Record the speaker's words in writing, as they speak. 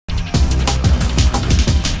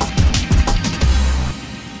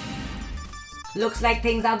Looks like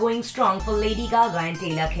things are going strong for Lady Gaga and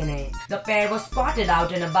Taylor Kinney. The pair was spotted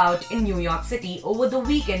out and about in New York City over the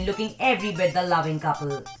weekend looking every bit the loving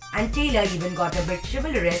couple. And Taylor even got a bit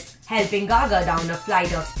chivalrous, helping Gaga down a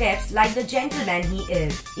flight of steps like the gentleman he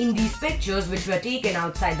is. In these pictures, which were taken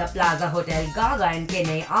outside the Plaza Hotel, Gaga and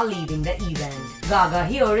Kinney are leaving the event. Gaga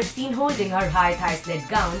here is seen holding her high thigh slit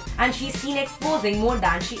gown, and she's seen exposing more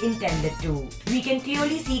than she intended to. We can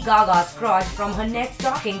clearly see Gaga's crotch from her net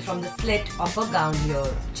stockings from the slit of her gown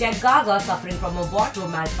here. Check Gaga suffering from a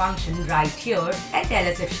wardrobe malfunction right here and tell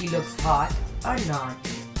us if she looks hot or not.